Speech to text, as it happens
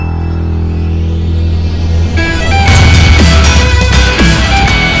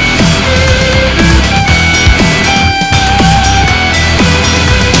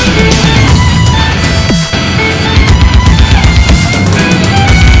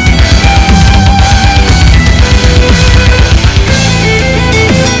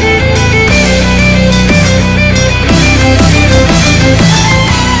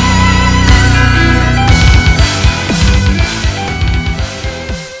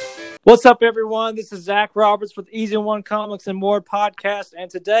What's up, everyone? This is Zach Roberts with Easy One Comics and More podcast,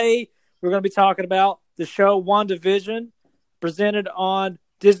 and today we're going to be talking about the show WandaVision, presented on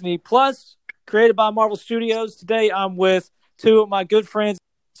Disney Plus, created by Marvel Studios. Today, I'm with two of my good friends,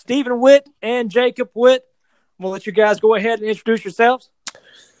 Stephen Witt and Jacob Witt. I'm going to let you guys go ahead and introduce yourselves.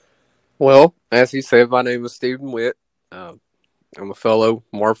 Well, as he said, my name is Stephen Witt. I'm a fellow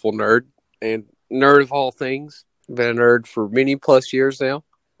Marvel nerd and nerd of all things. Been a nerd for many plus years now.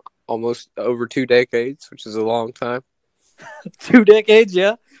 Almost over 2 decades, which is a long time. 2 decades,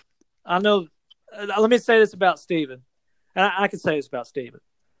 yeah. I know. Let me say this about Steven. And I can say this about Steven.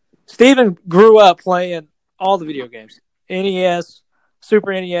 Steven grew up playing all the video games. NES,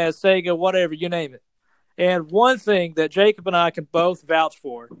 Super NES, Sega, whatever, you name it. And one thing that Jacob and I can both vouch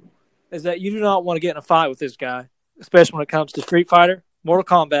for is that you do not want to get in a fight with this guy, especially when it comes to Street Fighter, Mortal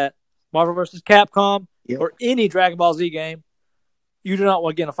Kombat, Marvel vs. Capcom, or any Dragon Ball Z game. You do not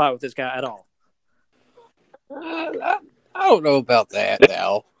want to get in a fight with this guy at all. I don't know about that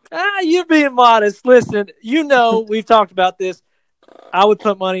now. You're being modest. Listen, you know we've talked about this. I would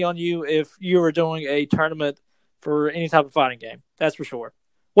put money on you if you were doing a tournament for any type of fighting game. That's for sure.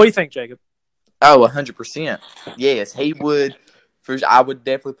 What do you think, Jacob? Oh, 100%. Yes, he would. I would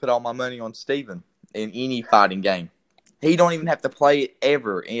definitely put all my money on Steven in any fighting game. He don't even have to play it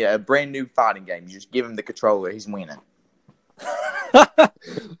ever in a brand new fighting game. You just give him the controller. He's winning.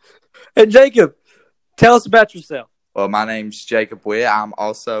 And Jacob, tell us about yourself. Well, my name's Jacob Witt. I'm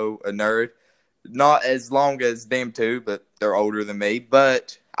also a nerd. Not as long as them two, but they're older than me.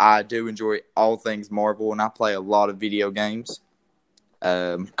 But I do enjoy all things Marvel, and I play a lot of video games.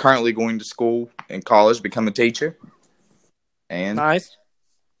 Currently going to school in college to become a teacher. And nice.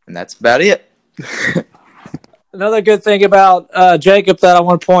 And that's about it. Another good thing about Jacob that I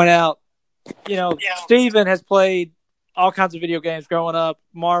want to point out, Steven has played all kinds of video games growing up,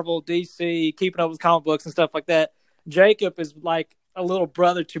 Marvel, DC, keeping up with comic books and stuff like that. Jacob is like a little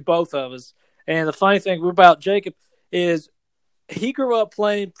brother to both of us. And the funny thing about Jacob is he grew up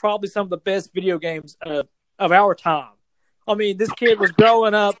playing probably some of the best video games of our time. I mean, this kid was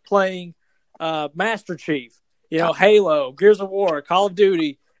growing up playing Master Chief, Halo, Gears of War, Call of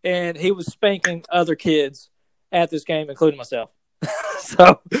Duty, and he was spanking other kids at this game, including myself.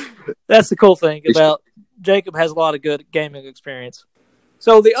 So that's the cool thing about Jacob has a lot of good gaming experience.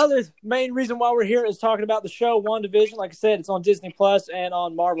 So the other main reason why we're here is talking about the show WandaVision. Like I said, it's on Disney Plus and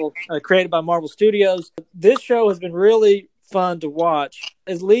on Marvel, created by Marvel Studios. This show has been really fun to watch.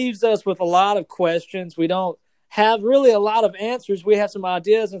 It leaves us with a lot of questions. We don't have really a lot of answers. We have some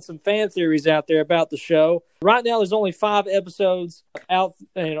ideas and some fan theories out there about the show. Right now, there's only 5 episodes out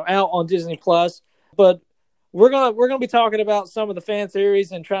on Disney Plus, but we're gonna be talking about some of the fan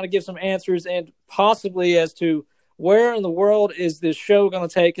theories and trying to give some answers and possibly as to where in the world is this show going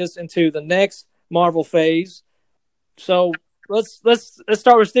to take us into the next Marvel phase. So let's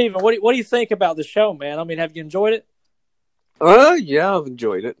start with Steven. What do you think about the show, man? I mean, have you enjoyed it? Yeah, I've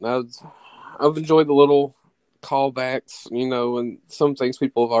enjoyed it. I've enjoyed the little callbacks, and some things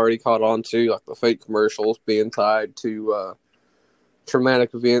people have already caught on to, like the fake commercials being tied to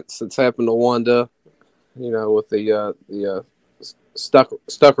traumatic events that's happened to Wanda. With the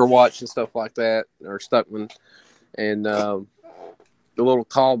Stucker watch and stuff like that, or Stuckman, and the little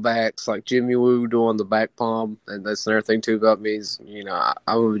callbacks like Jimmy Woo doing the back palm, and that's another thing too about me is, I'm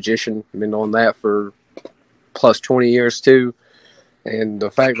a magician, I've been doing that for plus 20 years too, and the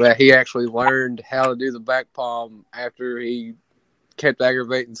fact that he actually learned how to do the back palm after he kept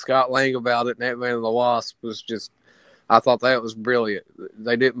aggravating Scott Lang about it, and Ant-Man and the Wasp was just, I thought that was brilliant.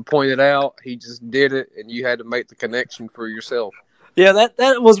 They didn't point it out. He just did it, and you had to make the connection for yourself. Yeah,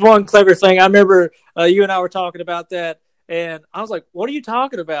 that was one clever thing. I remember you and I were talking about that, and I was like, what are you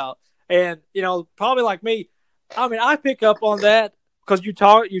talking about? And, probably like me, I mean, I pick up on that because you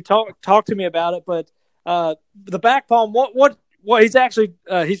talk to me about it, but the back palm, what he's actually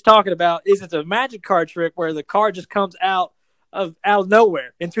he's talking about is it's a magic card trick where the card just comes out of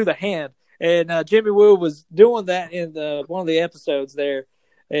nowhere into the hand. And Jimmy Woo was doing that in one of the episodes there,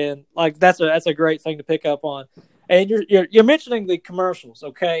 and like that's a great thing to pick up on. And you're mentioning the commercials,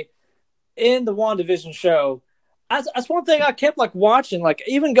 okay? In the WandaVision show, that's one thing I kept like watching, like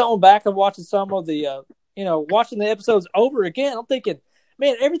even going back and watching some of the watching the episodes over again. I'm thinking,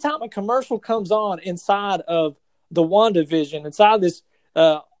 man, every time a commercial comes on inside of the WandaVision, inside this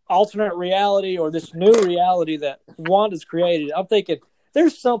alternate reality or this new reality that Wanda's created, I'm thinking,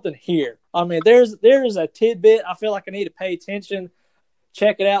 there's something here. I mean, there's a tidbit. I feel like I need to pay attention,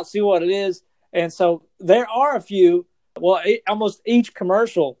 check it out, see what it is. And so there are a few. Well, almost each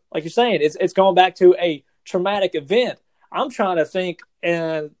commercial, like you're saying, it's going back to a traumatic event. I'm trying to think,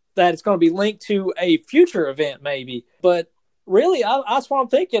 and that it's going to be linked to a future event, maybe. But really, that's what I'm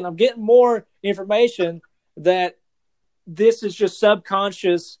thinking. I'm getting more information that this is just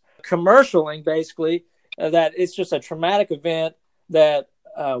subconscious commercialing, basically, that it's just a traumatic event that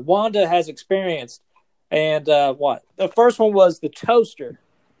Wanda has experienced. And what? The first one was the toaster.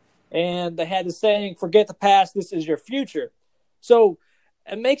 And they had the saying, forget the past, this is your future. So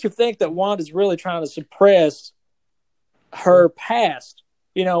it makes you think that Wanda's really trying to suppress her past.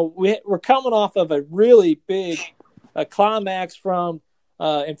 You know, we're coming off of a really big climax from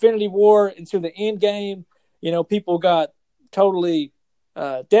Infinity War into the end game. You know, people got totally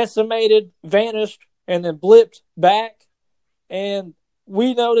decimated, vanished, and then blipped back. And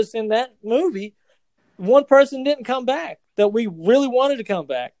we noticed in that movie, one person didn't come back that we really wanted to come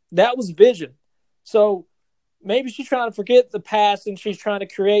back. That was Vision. So maybe she's trying to forget the past and she's trying to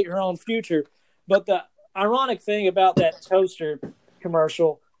create her own future. But the ironic thing about that toaster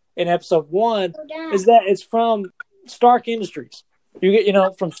commercial in episode 1 is that it's from Stark Industries. You get, you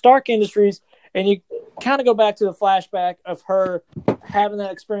know, from Stark Industries, and you kind of go back to the flashback of her having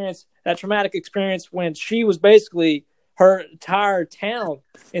that experience, that traumatic experience when she was basically, her entire town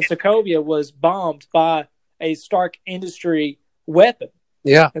in Sokovia was bombed by a Stark Industry weapon.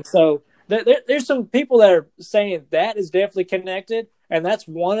 Yeah. And so there's some people that are saying that is definitely connected, and that's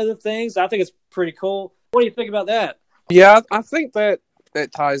one of the things. I think it's pretty cool. What do you think about that? Yeah, I think that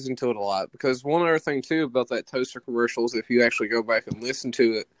ties into it a lot, because one other thing too about that toaster commercial is if you actually go back and listen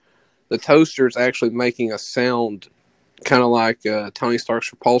to it, the toaster is actually making a sound kind of like Tony Stark's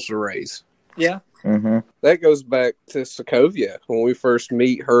repulsor rays. Yeah. Mm-hmm. That goes back to Sokovia when we first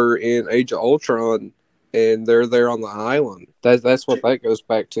meet her in Age of Ultron, and they're there on the island. That's what that goes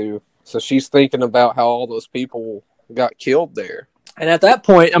back to. So she's thinking about how all those people got killed there. And at that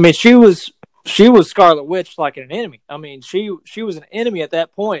point, I mean, she was Scarlet Witch like an enemy. I mean, she was an enemy at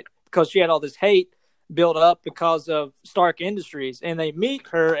that point because she had all this hate built up because of Stark Industries, and they meet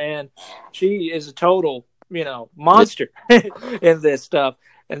her, and she is a total, you know, monster in this stuff.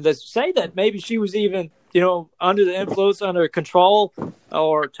 And to say that maybe she was even, you know, under the influence, under control,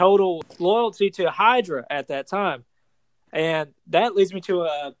 or total loyalty to Hydra at that time. And that leads me to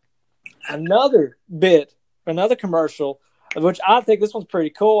another commercial, which I think this one's pretty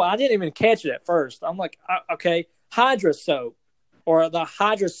cool. I didn't even catch it at first. I'm like, okay, Hydra soap, or the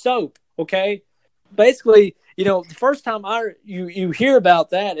Hydra soap, okay? Basically, you know, the first time you hear about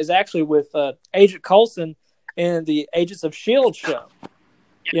that is actually with Agent Coulson in the Agents of S.H.I.E.L.D. show.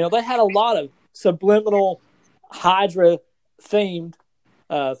 You know, they had a lot of subliminal Hydra-themed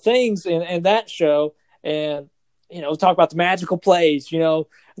things in that show. And, you know, talk about the magical plays, you know,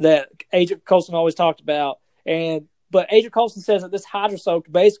 that Agent Coulson always talked about. But Agent Coulson says that this Hydra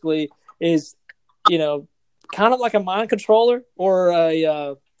soap basically is, you know, kind of like a mind controller,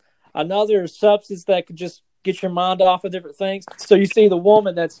 or another substance that could just get your mind off of different things. So you see the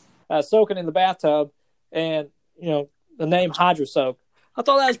woman that's soaking in the bathtub, and, you know, the name Hydra soap. I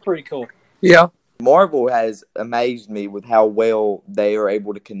thought that was pretty cool. Yeah. Marvel has amazed me with how well they are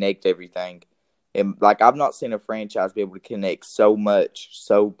able to connect everything. And, like, I've not seen a franchise be able to connect so much,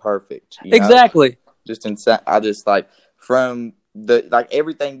 so perfect. You know? Exactly. Just insane. I just, like, from the, like,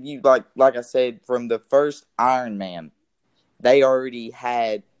 everything you, like I said, from the first Iron Man, they already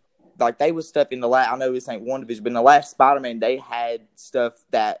had, like, they was stuff in the last, I know this ain't WandaVision, but in the last Spider-Man, they had stuff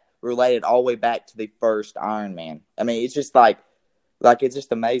that related all the way back to the first Iron Man. I mean, it's just like it's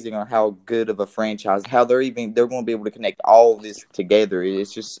just amazing on how good of a franchise, how they're going to be able to connect all this together.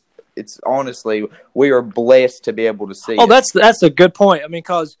 It's honestly, we are blessed to be able to see. Oh, that's a good point. I mean,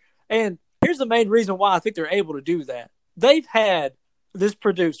 and here's the main reason why I think they're able to do that. They've had this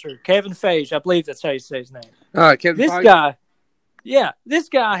producer, Kevin Feige, I believe that's how you say his name. Kevin Feige. This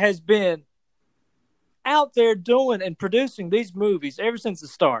guy has been out there doing and producing these movies ever since the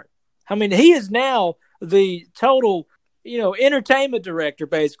start. I mean, he is now the total, you know, entertainment director,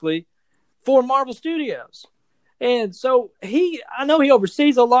 basically, for Marvel Studios. And so I know he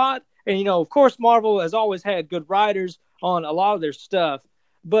oversees a lot. And, you know, of course, Marvel has always had good writers on a lot of their stuff.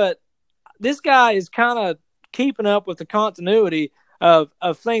 But this guy is kind of keeping up with the continuity of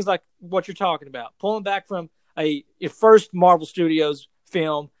things like what you're talking about. Pulling back from a first Marvel Studios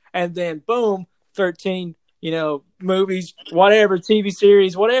film, and then, boom, 13, you know, movies, whatever, TV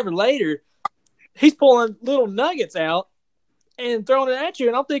series, whatever later. He's pulling little nuggets out and throwing it at you.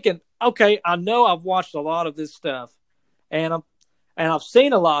 And I'm thinking, okay, I know I've watched a lot of this stuff, and I've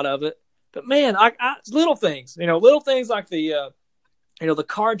seen a lot of it, but man, I little things like the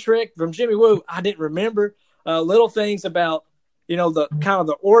card trick from Jimmy Woo, I didn't remember. Little things about, you know, the kind of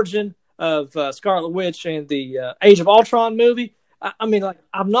the origin of Scarlet Witch and the Age of Ultron movie. I mean, like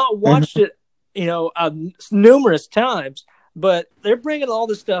I've not watched it, numerous times, but they're bringing all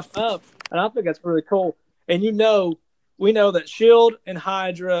this stuff up, and I think that's really cool. And we know that Shield and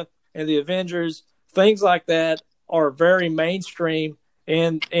Hydra and the Avengers, things like that, are very mainstream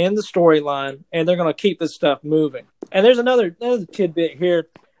in the storyline, and they're going to keep this stuff moving. And there's another tidbit here.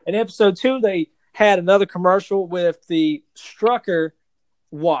 In episode 2, they had another commercial with the Strucker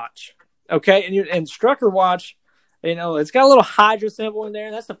watch. Okay, and Strucker watch, it's got a little Hydra symbol in there.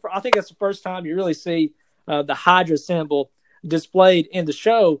 And I think that's the first time you really see the Hydra symbol displayed in the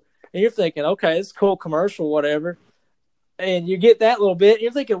show. And you're thinking, okay, it's a cool commercial, whatever. And you get that little bit, and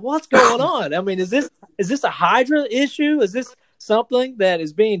you're thinking, what's going on? I mean, is this a Hydra issue? Is this something that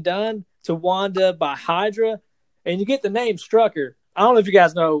is being done to Wanda by Hydra? And you get the name Strucker. I don't know if you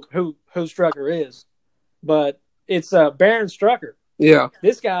guys know who Strucker is, but it's Baron Strucker. Yeah.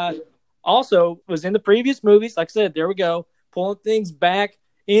 This guy also was in the previous movies. Like I said, there we go, pulling things back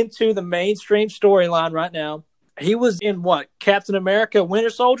into the mainstream storyline right now. He was in Captain America Winter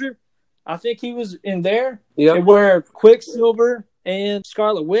Soldier? I think he was in there. Yeah. Where Quicksilver and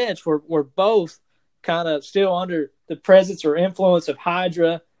Scarlet Witch were both kind of still under the presence or influence of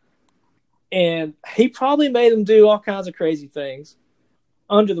Hydra. And he probably made them do all kinds of crazy things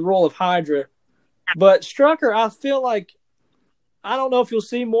under the role of Hydra. But Strucker, I feel like, I don't know if you'll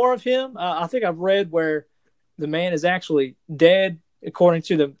see more of him. I think I've read where the man is actually dead, according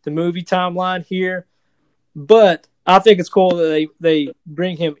to the movie timeline here. But I think it's cool that they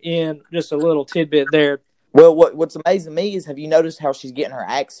bring him in, just a little tidbit there. Well, what's amazing to me is, have you noticed how she's getting her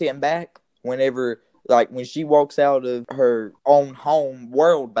accent back whenever, like, when she walks out of her own home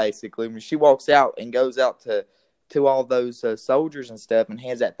world, basically, when she walks out and goes out to all those soldiers and stuff and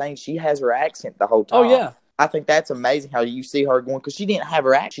hands that thing, she has her accent the whole time. Oh, yeah. I think that's amazing how you see her going, because she didn't have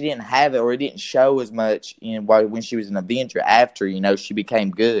her accent. She didn't have it, or it didn't show as much when she was an Avenger after, she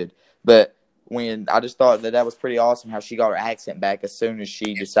became good. But when I just thought that was pretty awesome how she got her accent back as soon as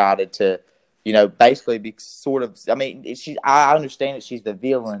she decided to, basically be sort of, I understand that she's the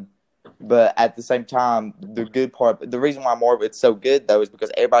villain, but at the same time, the good part, the reason why more of it's so good, though, is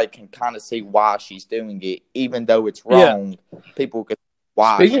because everybody can kind of see why she's doing it, even though it's wrong. Yeah. People can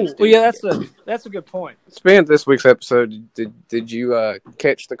why. That's a good point. Speaking of this week's episode, did you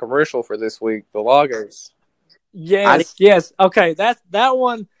catch the commercial for this week, the Lagos? Yes. Okay, that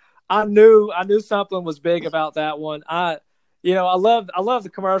one, I knew something was big about that one. I love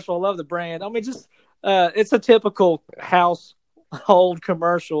the commercial. I love the brand. I mean, just it's a typical household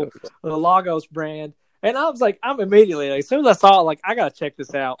commercial, the Lagos brand. And I was like, I'm immediately, as soon as I saw it, like, I gotta check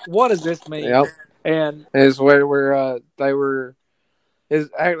this out. What does this mean? Yep. And it's where they were. It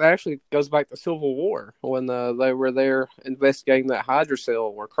actually goes back to Civil War when they were there investigating that Hydra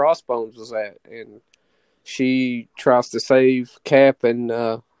cell where Crossbones was at, and she tries to save Cap,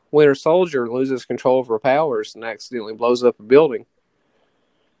 and Winter Soldier loses control of her powers and accidentally blows up a building.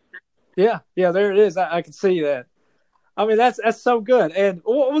 Yeah, there it is. I can see that. I mean, that's so good. And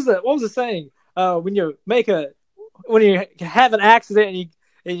what was the saying? When you have an accident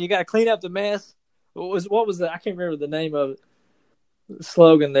and you got to clean up the mess. What was that? I can't remember the name of it.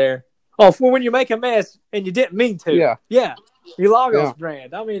 Slogan there. Oh, for when you make a mess and you didn't mean to. Yeah. Your Lagos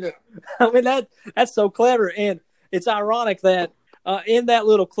brand. I mean that's so clever, and it's ironic that in that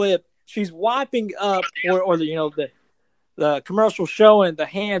little clip she's wiping up, or the commercial showing the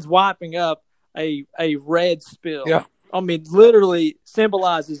hands wiping up a red spill. Yeah. I mean, literally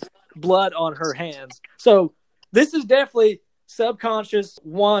symbolizes blood on her hands. So this is definitely subconscious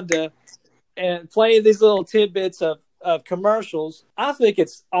Wanda, and playing these little tidbits of commercials. I think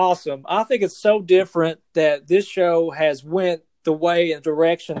it's awesome. I think it's so different that this show has went the way and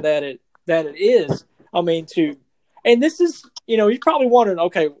direction that it is. I mean, and this is, you're probably wondering,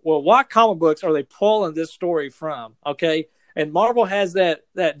 okay, well, what comic books are they pulling this story from? Okay. And Marvel has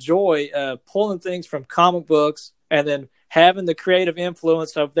that joy of pulling things from comic books and then having the creative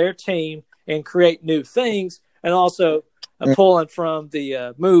influence of their team and create new things, and also pulling from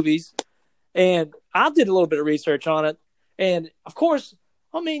the movies. And I did a little bit of research on it. And of course,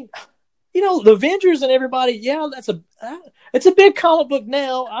 I mean, the Avengers and everybody, it's a big comic book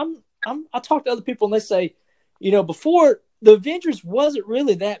now. I talk to other people and they say, before, the Avengers wasn't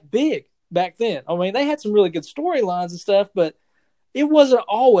really that big back then. I mean, they had some really good storylines and stuff, but it wasn't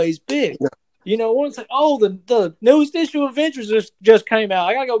always big. One's like, oh, the newest issue of Avengers just came out.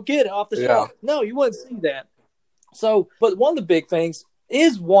 I gotta go get it off the shelf. No, you wouldn't see that. So, but one of the big things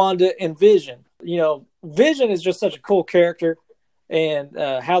is Wanda and Vision. Vision is just such a cool character, and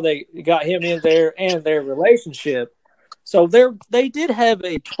how they got him in there and their relationship. So they did have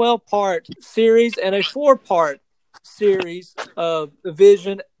a 12-part series and a 4-part series of the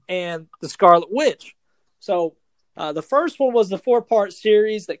Vision and the Scarlet Witch. So the first one was the 4-part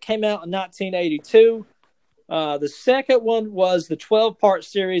series that came out in 1982. The second one was the 12-part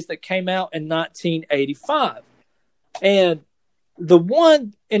series that came out in 1985. And the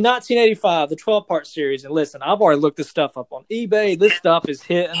one in 1985, the 12-part series, and listen, I've already looked this stuff up on eBay. This stuff is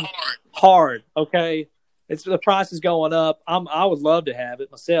hitting hard, okay? The price is going up. I would love to have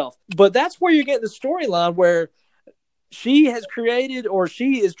it myself. But that's where you get the storyline where she has created, or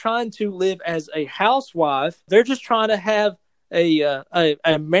she is trying to live as a housewife. They're just trying to have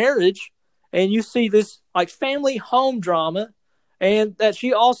a marriage, and you see this like family home drama, and that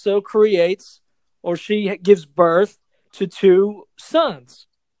she also creates, or she gives birth to 2 sons.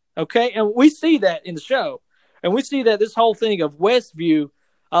 Okay, and we see that in the show, and we see that this whole thing of Westview.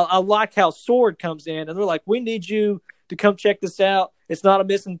 I like how Sword comes in, and they're like, "We need you to come check this out. It's not a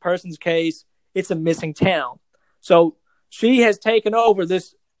missing persons case; it's a missing town." So she has taken over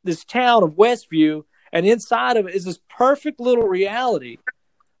this town of Westview, and inside of it is this perfect little reality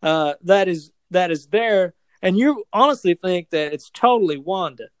that is there. And you honestly think that it's totally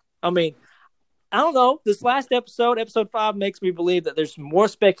Wanda. I mean, I don't know. This last episode, episode 5, makes me believe that there's more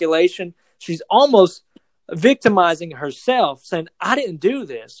speculation. She's almost victimizing herself, saying, "I didn't do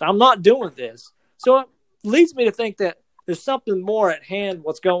this. I'm not doing this." So it leads me to think that there's something more at hand.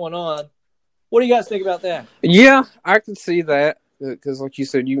 What's going on? What do you guys think about that? Yeah, I can see that because, like you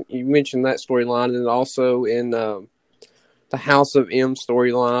said, you mentioned that storyline, and also in the House of M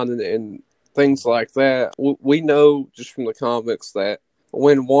storyline and things like that. We know just from the comics that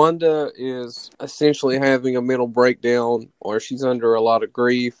when Wanda is essentially having a mental breakdown, or she's under a lot of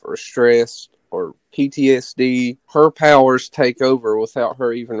grief or stress or PTSD, her powers take over without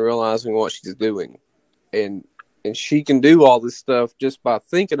her even realizing what she's doing, and she can do all this stuff just by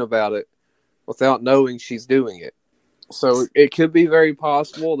thinking about it, without knowing she's doing it. So it could be very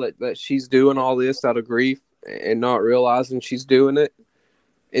possible that she's doing all this out of grief and not realizing she's doing it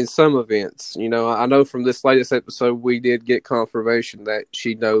in some events. You know, I know from this latest episode, we did get confirmation that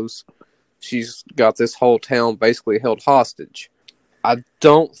she knows she's got this whole town basically held hostage. I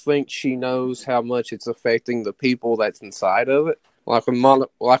don't think she knows how much it's affecting the people that's inside of it. Like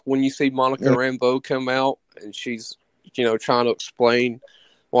when you see Monica Rambeau come out and she's, trying to explain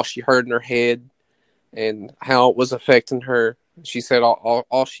what she heard in her head and how it was affecting her. She said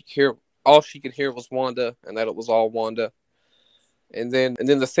all she could hear was Wanda, and that it was all Wanda. And then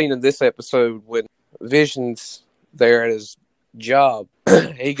the scene in this episode when Vision's there at his job,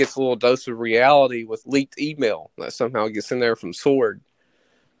 he gets a little dose of reality with leaked email that somehow gets in there from Sword.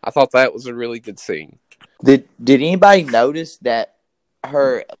 I thought that was a really good scene. Did anybody notice that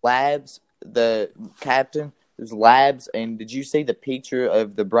her labs, the captain, his labs, and did you see the picture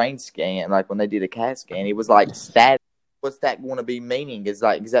of the brain scan, like when they did a CAT scan? It was like static. What's that going to be meaning? Is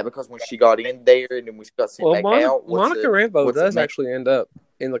that because when she got in there and then we got sent back out? Monica Rambeau does actually end up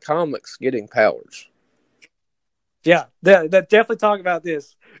in the comics getting powers. Yeah, that definitely talk about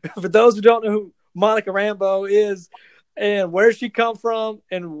this. For those who don't know who Monica Rambeau is and where she come from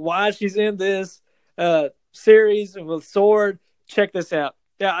and why she's in this series with Sword, check this out.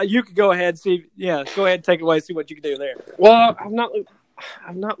 Yeah, you could go ahead and see. Yeah, go ahead and take it away. See what you can do there. Well,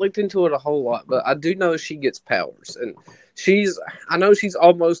 I've not looked into it a whole lot, but I do know she gets powers, and I know she's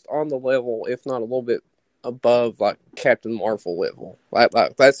almost on the level, if not a little bit above, like Captain Marvel level. Like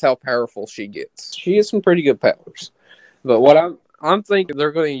that's how powerful she gets. She has some pretty good powers. But what I'm thinking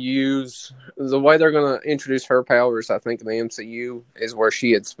they're going to use, the way they're going to introduce her powers, I think in the MCU, is where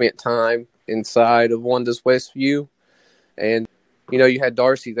she had spent time inside of Wanda's Westview, and you had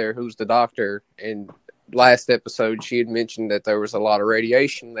Darcy there, who's the doctor, and last episode she had mentioned that there was a lot of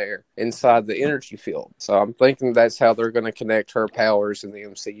radiation there inside the energy field. So I'm thinking that's how they're going to connect her powers in the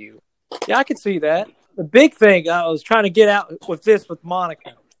MCU. Yeah, I can see that. The big thing I was trying to get out with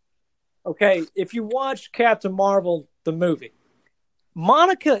Monica. Okay, if you watch Captain Marvel, the movie,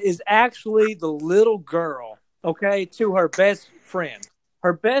 Monica is actually the little girl, okay, to her best friend.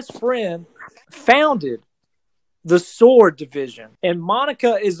 Her best friend founded the Sword division, and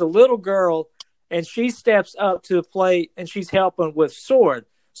Monica is a little girl, and she steps up to the plate, and she's helping with Sword.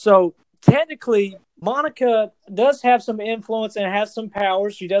 So technically, Monica does have some influence and has some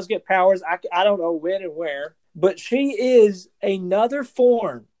powers. She does get powers. I don't know when and where, but she is another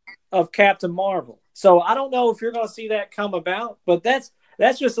form of Captain Marvel. So I don't know if you're going to see that come about, but that's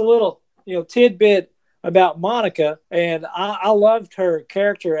just a little tidbit about Monica, and I loved her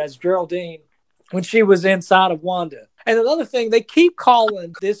character as Geraldine when she was inside of Wanda. And another thing, they keep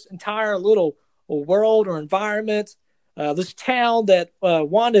calling this entire little world or environment, this town that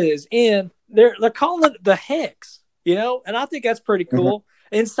Wanda is in, they're calling it the Hex. and I think that's pretty cool.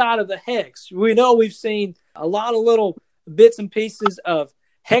 Inside of the hex, we know we've seen a lot of little bits and pieces of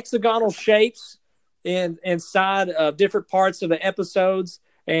hexagonal shapes inside of different parts of the episodes,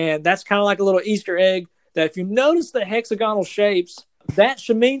 and that's kind of like a little Easter egg that if you notice the hexagonal shapes, that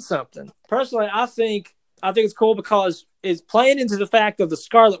should mean something. Personally, I think it's cool because it's playing into the fact of the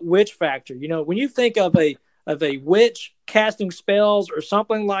Scarlet Witch factor. When you think of a witch casting spells or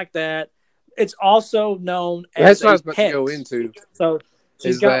something like that, it's also known as that's what I was about hex. to go into. So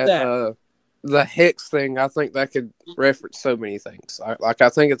she's got that. The hex thing, I think that could reference so many things. I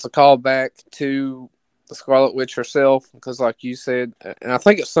think it's a callback to the Scarlet Witch herself, because like you said, and I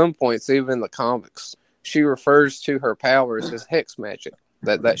think at some points, even in the comics, she refers to her powers as hex magic,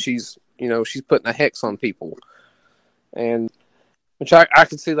 that she's putting a hex on people. And which I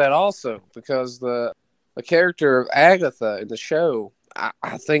could see that also, because the character of Agatha in the show,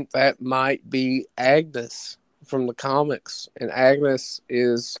 I think that might be Agnes from the comics, and Agnes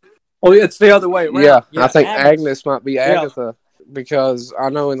is... Oh, it's the other way around. Yeah, I think Agnes might be Agatha, because I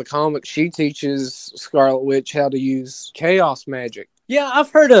know in the comics she teaches Scarlet Witch how to use chaos magic. Yeah, I've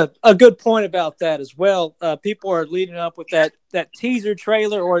heard a good point about that as well. People are leading up with that teaser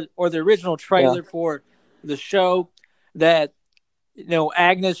trailer or the original trailer for the show that,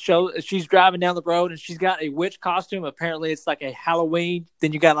 Agnes shows she's driving down the road and she's got a witch costume. Apparently it's like a Halloween.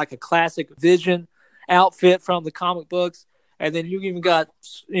 Then you got like a classic Vision outfit from the comic books. And then you even got,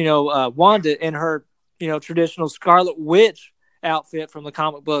 Wanda in her, traditional Scarlet Witch outfit from the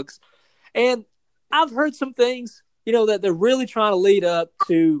comic books. And I've heard some things, that they're really trying to lead up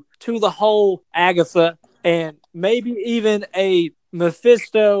to the whole Agatha and maybe even a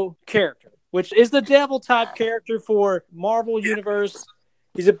Mephisto character, which is the devil type character for Marvel Universe.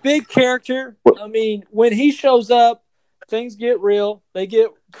 He's a big character. I mean, when he shows up, things get real. They get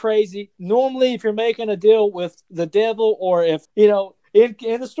crazy. Normally, if you're making a deal with the devil, or if, in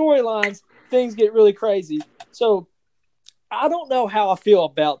the storylines, things get really crazy. So I don't know how I feel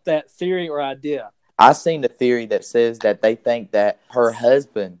about that theory or idea. I seen the theory that says that they think that her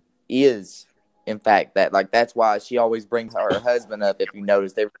husband is, in fact, that that's why she always brings her husband up. If you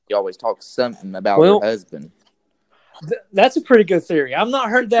notice, she always talks something about her husband. That's a pretty good theory. I've not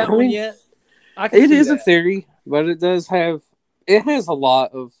heard that one yet. It is a theory, but it has a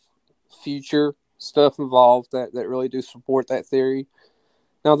lot of future stuff involved that really do support that theory.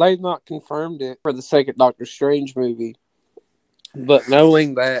 Now, they've not confirmed it for the second Doctor Strange movie, but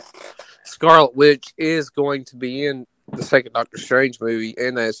knowing that Scarlet Witch is going to be in the second Doctor Strange movie,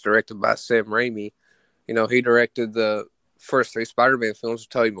 and that it's directed by Sam Raimi. He directed the first 3 Spider-Man films with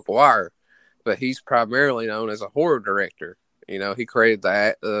Tobey Maguire, but he's primarily known as a horror director. He created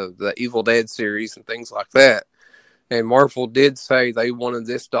the Evil Dead series and things like that. And Marvel did say they wanted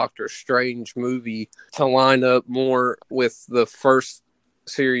this Doctor Strange movie to line up more with the first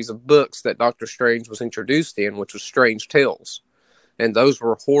series of books that Doctor Strange was introduced in, which was Strange Tales. And those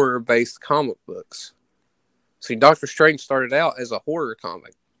were horror-based comic books. See, Doctor Strange started out as a horror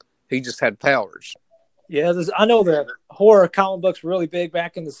comic. He just had powers. Yeah, I know that horror comic books were really big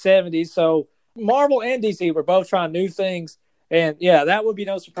back in the 70s. So Marvel and DC were both trying new things. And, yeah, that would be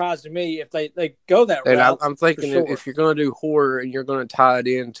no surprise to me if they go that route. And I'm thinking if you're going to do horror and you're going to tie it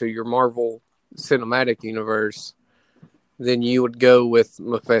into your Marvel Cinematic Universe, then you would go with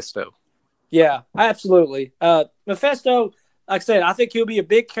Mephisto. Yeah, absolutely. Mephisto, like I said, I think he'll be a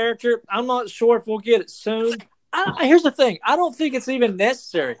big character. I'm not sure if we'll get it soon. Here's the thing. I don't think it's even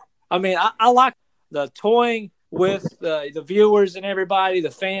necessary. I mean, I like the toying with the viewers and everybody,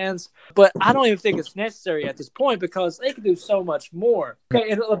 the fans, but I don't even think it's necessary at this point because they can do so much more. Okay,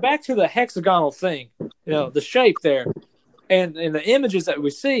 and back to the hexagonal thing, the shape there and the images that we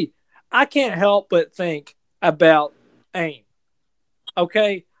see, I can't help but think about AIM.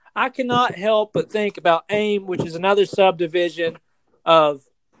 Okay? I cannot help but think about AIM, which is another subdivision of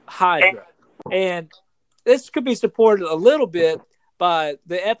Hydra. And this could be supported a little bit by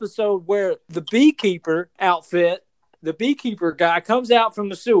the episode where the beekeeper outfit, the beekeeper guy comes out from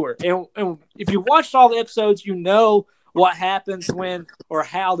the sewer. And if you watched all the episodes, you know what happens when or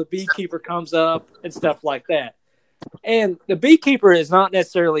how the beekeeper comes up and stuff like that. And the beekeeper is not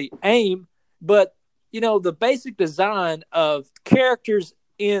necessarily AIM, but, the basic design of characters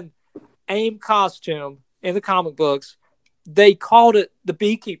in AIM costume in the comic books, they called it the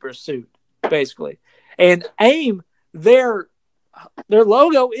beekeeper suit, basically. And AIM, their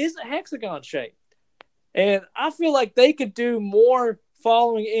logo is a hexagon shape. And I feel like they could do more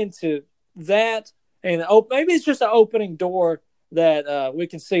following into that. And maybe it's just an opening door that we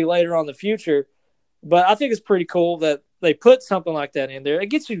can see later on in the future. But I think it's pretty cool that they put something like that in there. It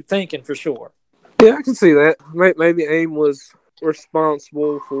gets you thinking for sure. Yeah, I can see that. Maybe AIM was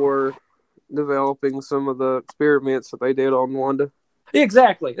responsible for developing some of the experiments that they did on Wanda.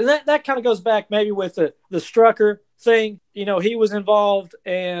 Exactly. And that kind of goes back maybe with the Strucker thing. He was involved,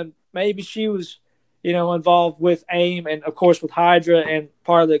 and maybe she was, involved with AIM and, of course, with Hydra and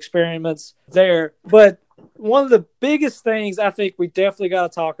part of the experiments there. But one of the biggest things I think we definitely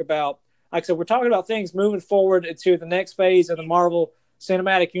got to talk about, like I said, we're talking about things moving forward into the next phase of the Marvel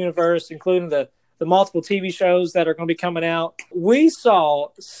Cinematic Universe, including the multiple TV shows that are going to be coming out. We saw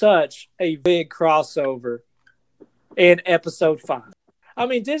such a big crossover in episode 5. I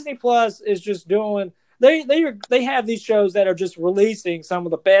mean, Disney Plus is just doing they have these shows that are just releasing some of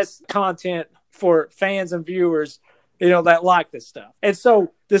the best content for fans and viewers, that like this stuff. And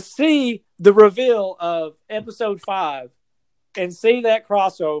so to see the reveal of episode 5 and see that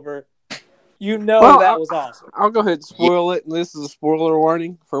crossover, that was awesome. I'll go ahead and spoil it, and this is a spoiler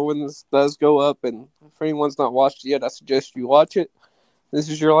warning for when this does go up. And if anyone's not watched it yet, I suggest you watch it. This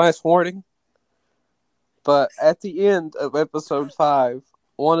is your last warning. But at the end of episode 5,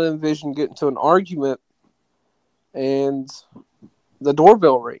 Wanda and Vision get into an argument, and the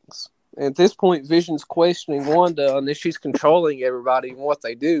doorbell rings. And at this point, Vision's questioning Wanda on if she's controlling everybody and what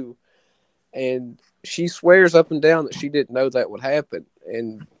they do. And she swears up and down that she didn't know that would happen.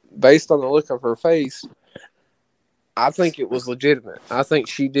 And based on the look of her face, I think it was legitimate. I think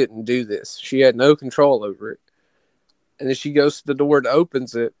she didn't do this. She had no control over it. And then she goes to the door and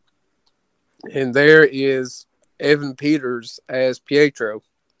opens it. And there is Evan Peters as Pietro,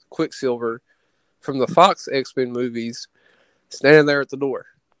 Quicksilver, from the Fox X-Men movies, standing there at the door.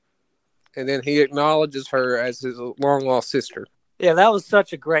 And then he acknowledges her as his long-lost sister. Yeah, that was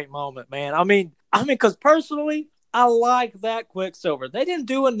such a great moment, man. I mean, because personally, I like that Quicksilver. They didn't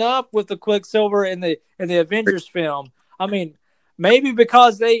do enough with the Quicksilver in the Avengers film. I mean, maybe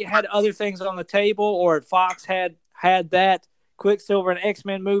because they had other things on the table, or Fox had that Quicksilver and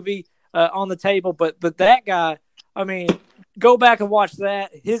X-Men movie on the table. But that guy, I mean, go back and watch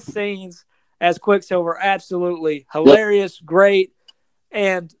that. His scenes as Quicksilver, absolutely hilarious, great.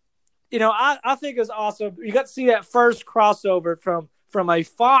 And, I think it was awesome. You got to see that first crossover from a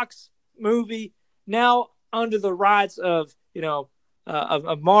Fox movie now under the rights of,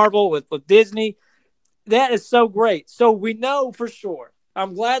 of Marvel with Disney. That is so great. So we know for sure.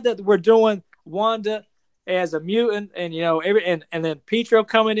 I'm glad that we're doing Wanda as a mutant, and and then Pietro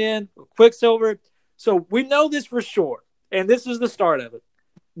coming in, Quicksilver. So we know this for sure, and this is the start of it.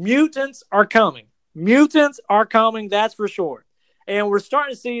 Mutants are coming. That's for sure. And we're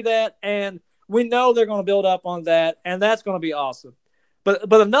starting to see that, and we know they're going to build up on that, and that's going to be awesome.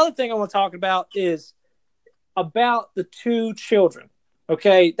 But another thing I want to talk about is about the 2 children.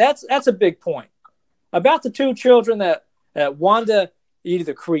 Okay, that's a big point. About the 2 children that Wanda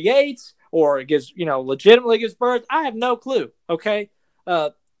either creates or gives, legitimately gives birth. I have no clue. Okay,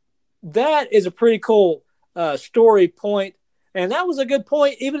 that is a pretty cool story point, and that was a good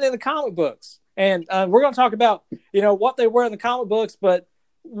point even in the comic books. And we're going to talk about, what they were in the comic books. But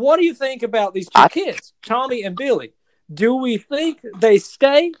what do you think about these 2 kids, Tommy and Billy? Do we think they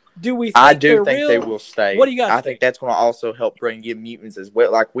stay? Do we think I do think real? they will stay. What do you guys think? I think that's going to also help bring in mutants as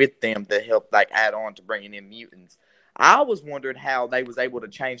well, like with them to help add on to bringing in mutants. I was wondering how they was able to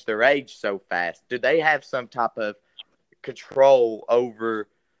change their age so fast. Do they have some type of control over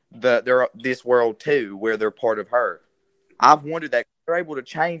this world too, where they're part of her? I've wondered that they're able to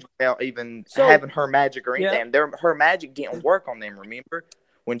change without even having her magic or anything. Yeah. Her magic didn't work on them, remember?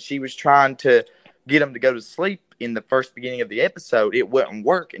 When she was trying to get them to go to sleep in the first beginning of the episode, it wouldn't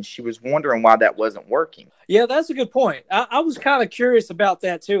work, and she was wondering why that wasn't working. Yeah, that's a good point. I was kind of curious about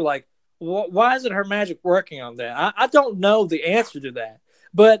that too. Like, why isn't her magic working on that? I don't know the answer to that.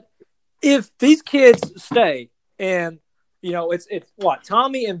 But if these kids stay, and it's what,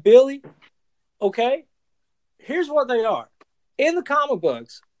 Tommy and Billy, okay? Here's what they are. In the comic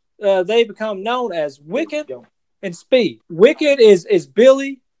books, they become known as Wicked and Speed. Wicked is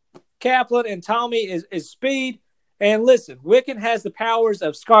Billy Kaplan, and Tommy is Speed. And listen, Wicked has the powers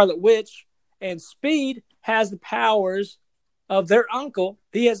of Scarlet Witch, and Speed has the powers of their uncle.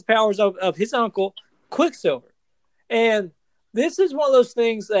 He has the powers of his uncle, Quicksilver. And this is one of those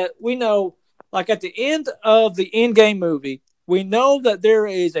things that we know, like at the end of the Endgame movie, we know that there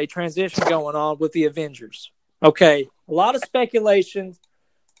is a transition going on with the Avengers. Okay, a lot of speculation.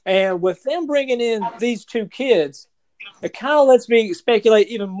 And with them bringing in these 2 kids, it kind of lets me speculate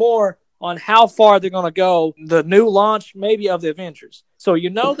even more on how far they're going to go, the new launch maybe of the Avengers. So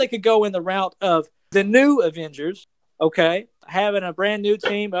they could go in the route of the new Avengers, okay, having a brand new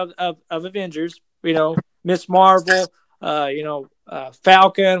team of Avengers, Miss Marvel,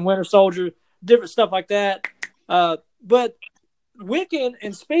 Falcon, Winter Soldier, different stuff like that. But Wiccan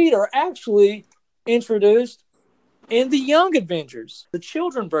and Speed are actually introduced in the Young Avengers, the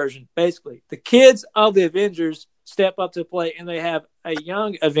children version, basically. The kids of the Avengers step up to play, and they have a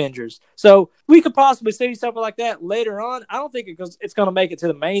Young Avengers. So we could possibly see something like that later on. I don't think it's going to make it to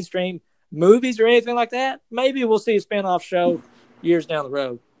the mainstream movies or anything like that. Maybe we'll see a spinoff show years down the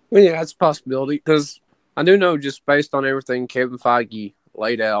road. Well, yeah, that's a possibility, because I do know, just based on everything Kevin Feige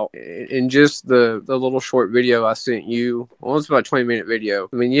laid out in just the little short video I sent you, well, it's about a 20-minute video.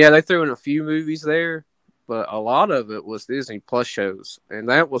 I mean, yeah, they threw in a few movies there, but a lot of it was Disney Plus shows, and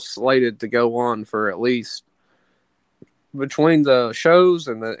that was slated to go on for at least, between the shows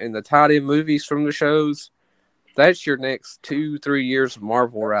and the tied-in movies from the shows, that's your next 2-3 years of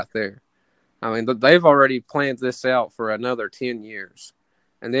Marvel right there. I mean, they've already planned this out for another 10 years.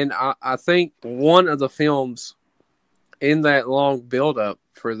 And then I think one of the films in that long build-up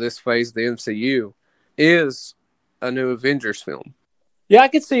for this phase of the MCU is a new Avengers film. Yeah, I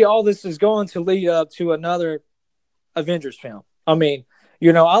could see all this is going to lead up to another Avengers film. I mean,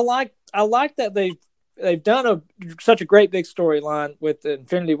 you know, I like that they've done such a great big storyline with the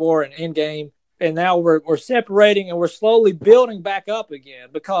Infinity War and Endgame, and now we're separating and we're slowly building back up again.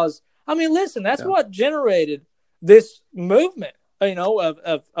 Because I mean, listen, that's what generated this movement, you know,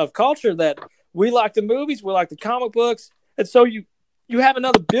 of culture, that we like the movies, we like the comic books, and so you have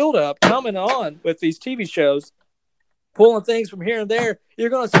another build up coming on with these TV shows, pulling things from here and there. You're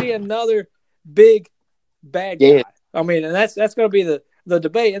going to see another big bad guy. I mean, and that's going to be the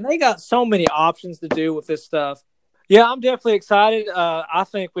debate. And they got so many options to do with this stuff. Yeah, I'm definitely excited. I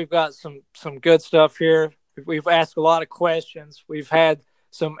think we've got some good stuff here. We've asked a lot of questions. We've had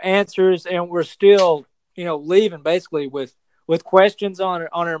some answers, and we're still, you know, leaving basically with questions on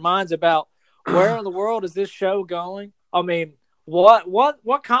our minds about where in the world is this show going. I mean,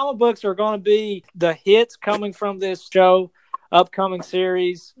 what comic books are going to be the hits coming from this show, upcoming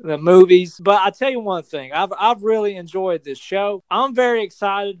series, the movies? But I tell you one thing, I've really enjoyed this show. I'm very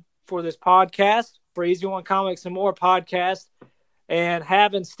excited for this podcast, for Easy One Comics and More podcast, and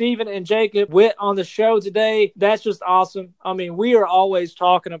having Steven and Jacob Witt on the show today. That's just awesome. I mean, we are always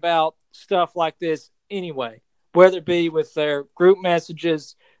talking about stuff like this anyway, whether it be with their group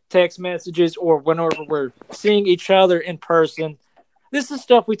messages, text messages, or whenever we're seeing each other in person. This is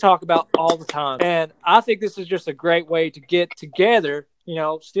stuff we talk about all the time. And I think this is just a great way to get together, you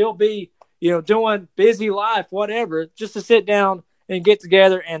know, still be, you know, doing busy life, whatever, just to sit down and get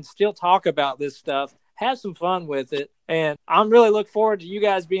together and still talk about this stuff, have some fun with it. And I'm really looking forward to you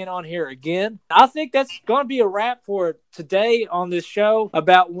guys being on here again. I think that's going to be a wrap for today on this show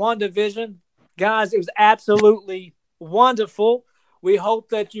about WandaVision. Guys, it was absolutely wonderful. We hope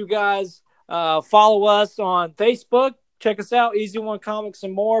that you guys follow us on Facebook. Check us out, Easy One Comics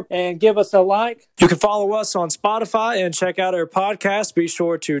and More, and give us a like. You can follow us on Spotify and check out our podcast. Be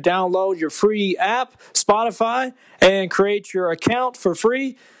sure to download your free app, Spotify, and create your account for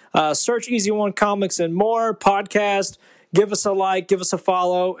free. Search Easy One Comics and More podcast. Give us a like, give us a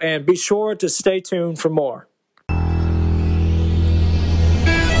follow, and be sure to stay tuned for more.